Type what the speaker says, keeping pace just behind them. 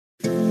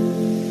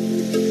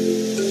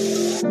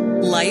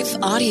Life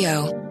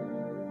Audio.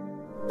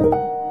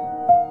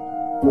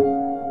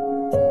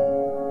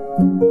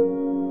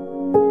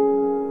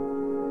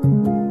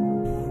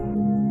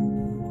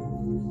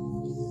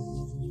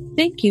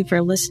 Thank you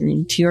for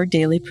listening to Your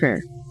Daily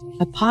Prayer,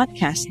 a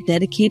podcast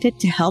dedicated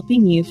to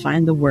helping you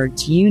find the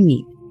words you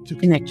need to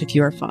connect with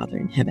your Father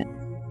in heaven.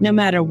 No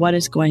matter what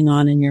is going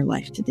on in your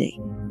life today,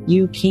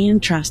 you can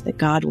trust that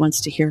God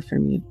wants to hear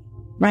from you.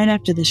 Right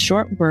after this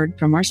short word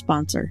from our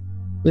sponsor,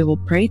 we will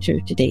pray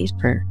through today's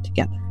prayer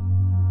together.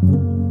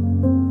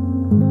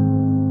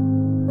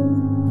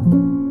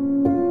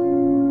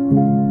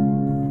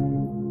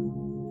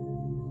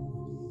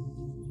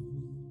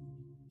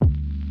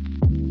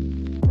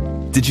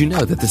 Did you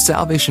know that the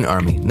Salvation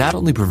Army not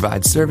only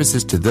provides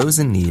services to those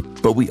in need,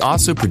 but we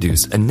also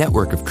produce a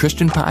network of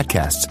Christian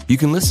podcasts you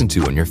can listen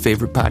to on your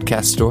favorite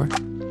podcast store?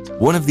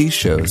 One of these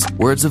shows,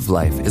 Words of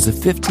Life, is a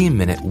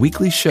 15-minute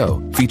weekly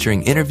show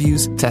featuring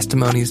interviews,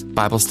 testimonies,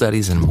 Bible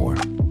studies, and more.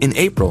 In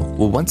April,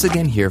 we'll once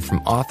again hear from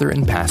author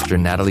and pastor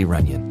Natalie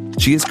Runyon.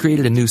 She has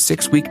created a new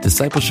 6-week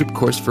discipleship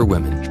course for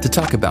women to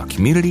talk about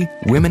community,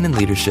 women in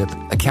leadership,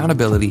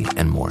 accountability,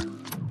 and more.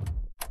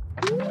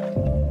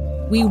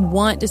 We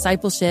want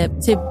discipleship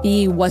to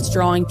be what's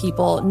drawing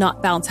people,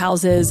 not bounce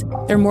houses.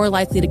 They're more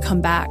likely to come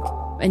back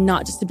and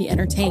not just to be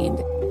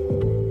entertained.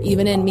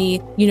 Even in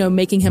me,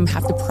 making him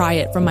have to pry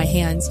it from my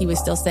hands, he was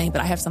still saying, but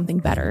I have something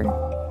better.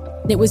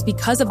 It was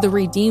because of the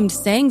redeemed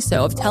saying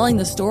so, of telling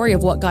the story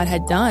of what God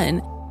had done.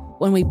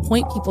 When we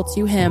point people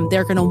to him,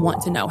 they're going to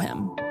want to know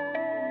him.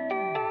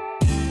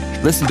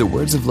 Listen to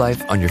Words of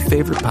Life on your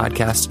favorite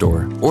podcast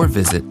store or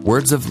visit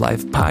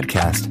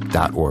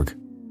wordsoflifepodcast.org.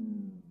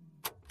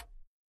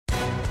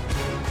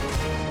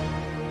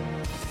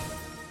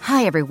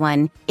 Hi,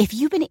 everyone. If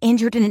you've been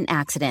injured in an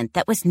accident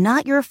that was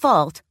not your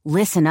fault,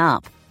 listen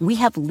up. We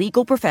have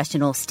legal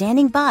professionals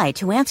standing by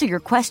to answer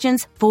your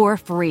questions for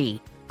free.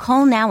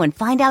 Call now and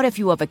find out if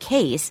you have a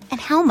case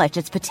and how much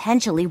it's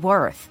potentially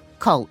worth.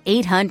 Call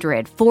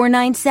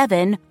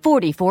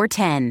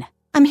 800-497-4410.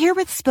 I'm here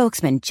with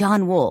spokesman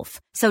John Wolf.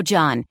 So,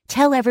 John,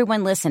 tell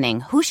everyone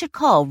listening who should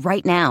call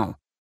right now.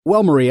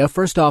 Well, Maria,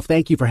 first off,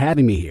 thank you for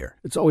having me here.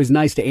 It's always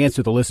nice to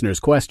answer the listeners'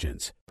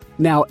 questions.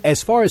 Now,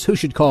 as far as who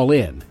should call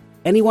in,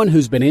 anyone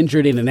who's been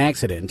injured in an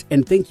accident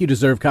and think you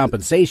deserve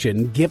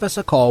compensation, give us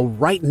a call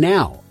right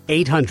now.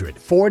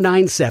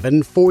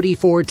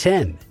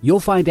 800-497-4410. You'll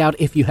find out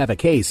if you have a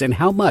case and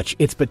how much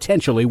it's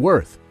potentially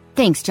worth.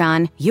 Thanks,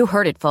 John. You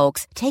heard it,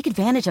 folks. Take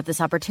advantage of this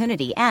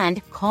opportunity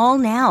and call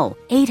now.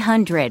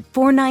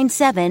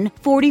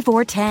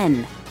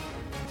 800-497-4410.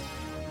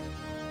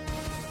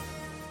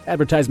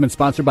 Advertisement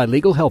sponsored by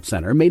Legal Help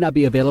Center. May not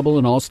be available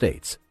in all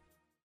states.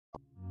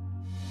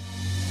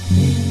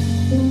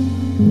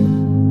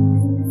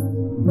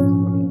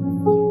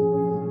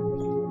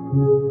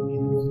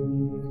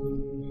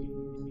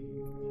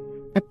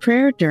 A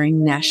prayer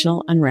during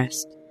National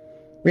Unrest,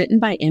 written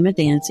by Emma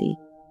Danzy,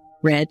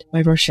 read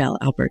by Rochelle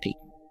Alberti.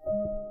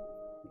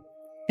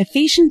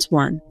 Ephesians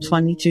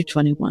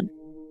 1:20-21.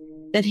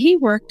 That he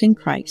worked in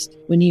Christ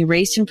when he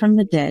raised him from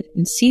the dead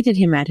and seated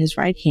him at his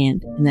right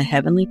hand in the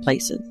heavenly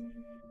places,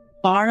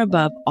 far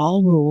above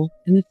all rule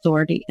and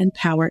authority and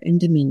power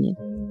and dominion,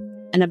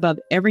 and above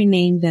every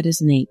name that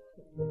is named,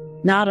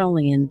 not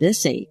only in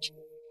this age,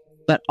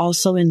 but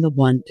also in the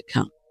one to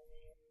come.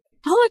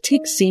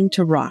 Politics seem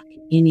to rock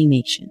any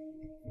nation.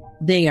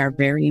 They are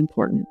very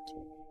important.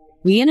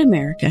 We in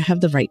America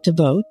have the right to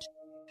vote,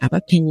 have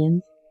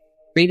opinions,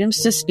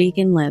 freedoms to speak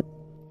and live.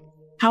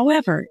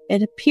 However,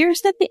 it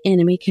appears that the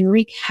enemy can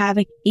wreak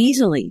havoc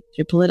easily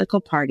through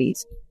political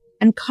parties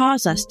and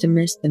cause us to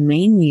miss the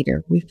main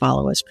leader we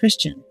follow as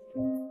Christians.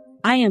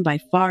 I am by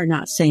far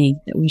not saying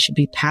that we should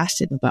be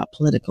passive about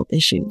political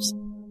issues.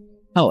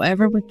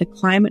 However, with the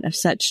climate of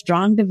such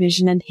strong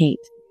division and hate,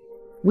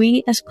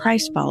 we as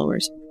Christ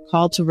followers are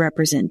called to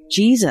represent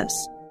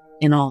Jesus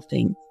in all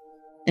things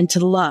and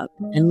to love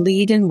and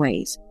lead in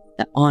ways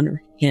that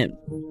honor him.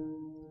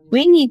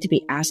 We need to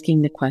be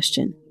asking the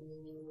question,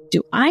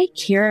 do I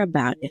care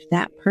about if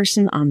that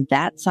person on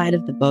that side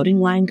of the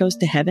voting line goes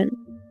to heaven?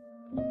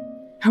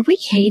 Are we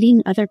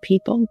hating other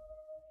people?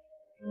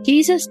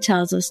 Jesus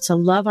tells us to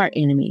love our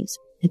enemies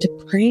and to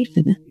pray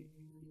for them.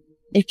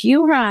 If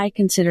you or I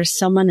consider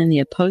someone in the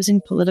opposing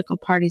political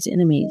party's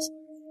enemies,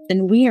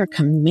 then we are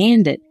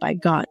commanded by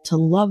God to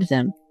love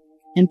them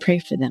and pray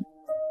for them.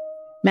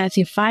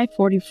 Matthew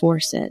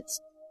 5:44 says,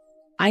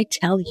 I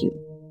tell you,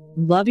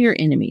 love your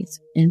enemies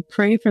and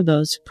pray for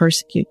those who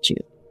persecute you.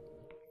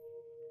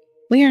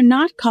 We are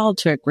not called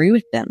to agree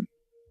with them,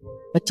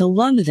 but to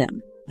love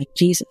them like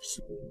Jesus.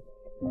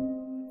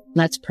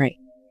 Let's pray.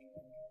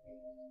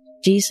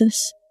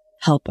 Jesus,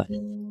 help us.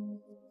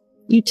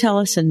 You tell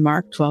us in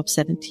Mark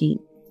 12:17,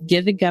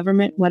 give the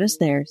government what is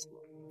theirs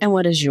and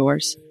what is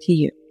yours to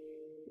you.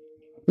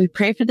 We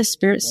pray for the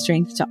Spirit's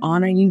strength to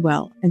honor you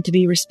well and to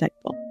be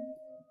respectful.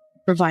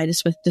 Provide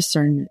us with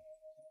discernment.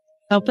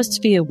 Help us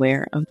to be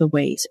aware of the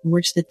ways in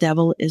which the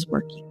devil is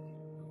working.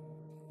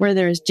 Where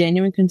there is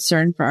genuine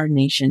concern for our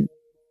nation,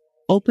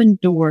 open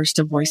doors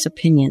to voice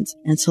opinions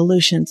and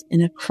solutions in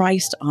a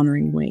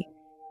Christ-honoring way.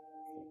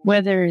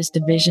 Where there is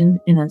division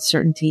and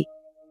uncertainty,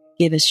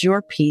 give us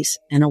your peace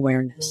and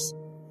awareness.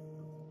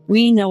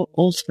 We know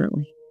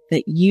ultimately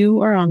that you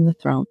are on the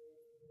throne,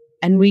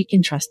 and we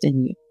can trust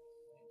in you.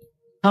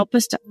 Help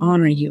us to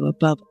honor you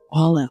above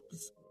all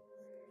else.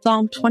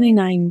 Psalm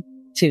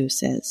 29:2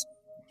 says,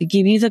 to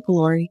give you the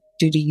glory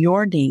due to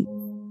your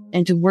name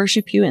and to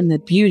worship you in the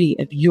beauty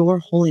of your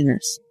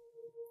holiness.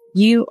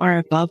 You are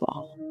above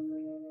all.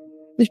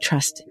 We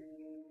trust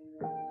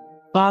you.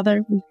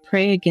 Father, we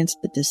pray against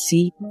the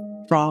deceit,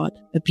 fraud,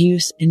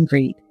 abuse, and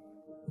greed.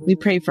 We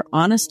pray for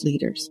honest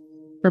leaders,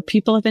 for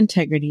people of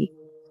integrity,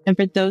 and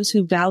for those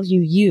who value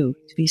you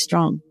to be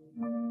strong.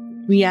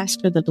 We ask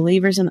for the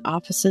believers in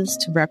offices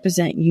to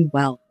represent you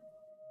well.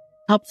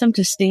 Help them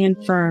to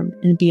stand firm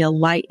and be a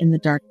light in the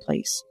dark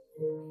place.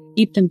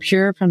 Keep them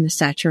pure from the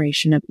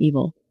saturation of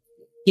evil.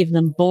 Give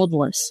them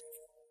boldness.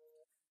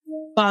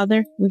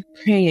 Father, we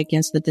pray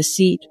against the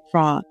deceit,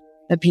 fraud,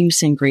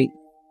 abuse, and greed.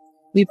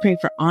 We pray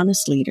for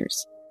honest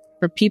leaders,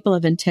 for people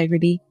of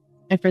integrity,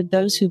 and for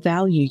those who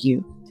value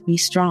you to be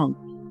strong.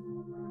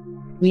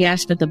 We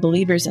ask for the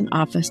believers in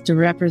office to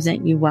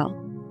represent you well.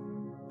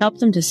 Help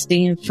them to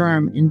stand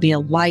firm and be a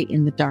light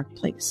in the dark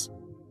place.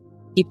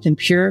 Keep them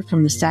pure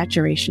from the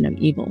saturation of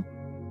evil.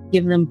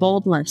 Give them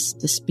boldness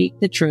to speak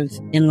the truth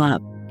in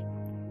love.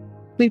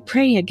 We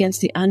pray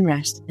against the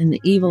unrest and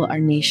the evil our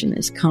nation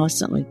is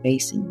constantly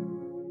facing.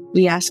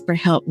 We ask for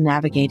help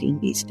navigating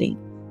these things.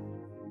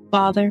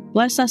 Father,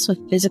 bless us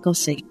with physical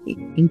safety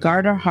and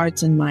guard our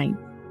hearts and minds.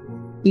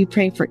 We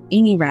pray for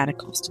any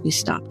radicals to be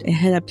stopped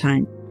ahead of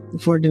time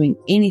before doing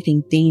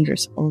anything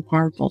dangerous or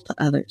harmful to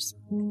others.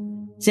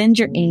 Send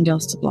your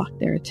angels to block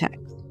their attacks.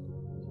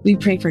 We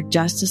pray for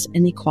justice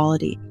and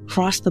equality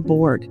across the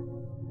board,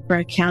 for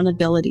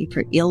accountability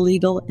for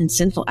illegal and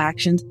sinful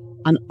actions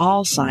on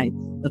all sides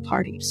of the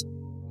parties.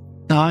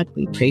 God,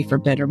 we pray for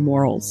better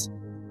morals.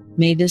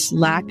 May this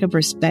lack of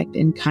respect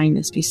and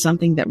kindness be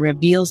something that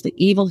reveals the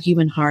evil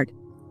human heart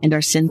and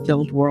our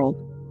sin-filled world,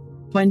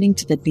 pointing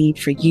to the need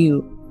for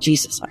you,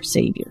 Jesus, our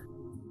Savior.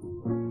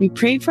 We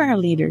pray for our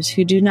leaders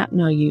who do not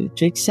know you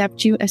to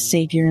accept you as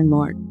Savior and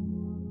Lord.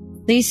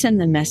 Please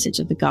send the message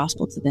of the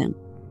gospel to them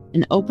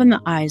and open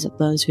the eyes of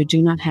those who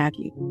do not have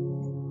you.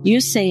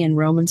 You say in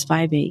Romans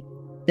 5:8,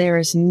 there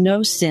is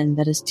no sin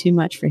that is too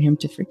much for him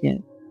to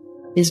forgive.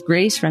 His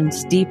grace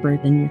runs deeper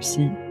than your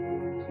sin.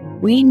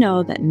 We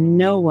know that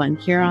no one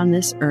here on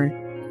this earth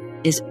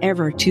is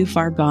ever too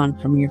far gone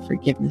from your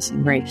forgiveness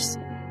and grace.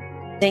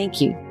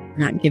 Thank you for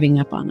not giving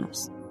up on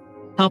us.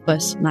 Help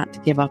us not to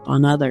give up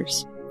on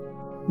others.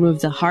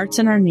 Move the hearts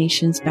in our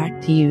nations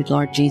back to you,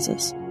 Lord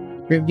Jesus.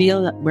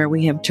 Reveal that where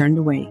we have turned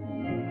away.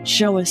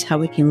 Show us how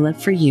we can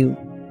live for you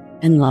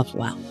and love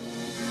well.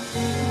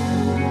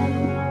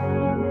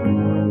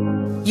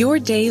 Your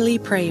Daily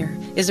Prayer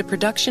is a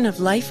production of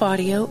Life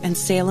Audio and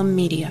Salem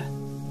Media.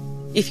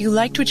 If you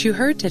liked what you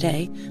heard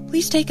today,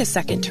 please take a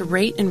second to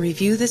rate and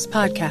review this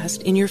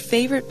podcast in your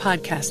favorite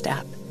podcast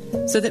app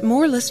so that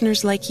more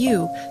listeners like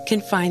you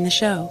can find the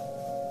show.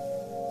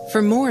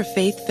 For more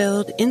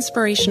faith-filled,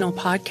 inspirational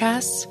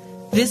podcasts,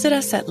 visit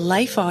us at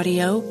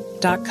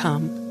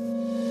lifeaudio.com.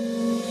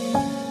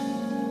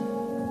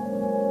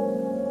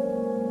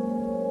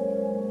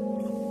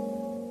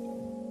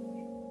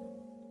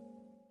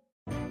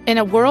 In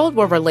a world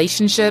where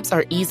relationships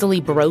are easily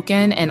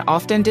broken and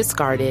often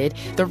discarded,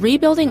 the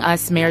Rebuilding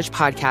Us Marriage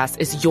podcast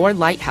is your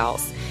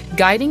lighthouse,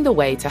 guiding the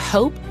way to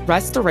hope,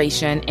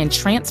 restoration, and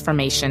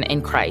transformation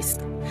in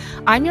Christ.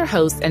 I'm your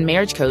host and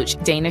marriage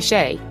coach, Dana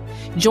Shea.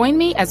 Join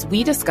me as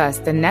we discuss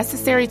the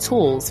necessary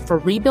tools for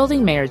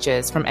rebuilding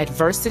marriages from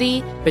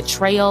adversity,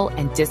 betrayal,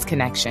 and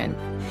disconnection.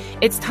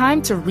 It's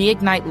time to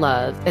reignite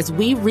love as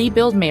we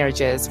rebuild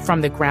marriages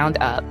from the ground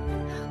up.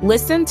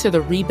 Listen to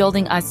the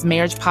Rebuilding Us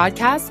Marriage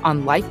podcast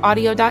on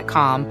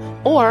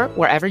lifeaudio.com or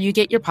wherever you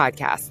get your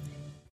podcasts.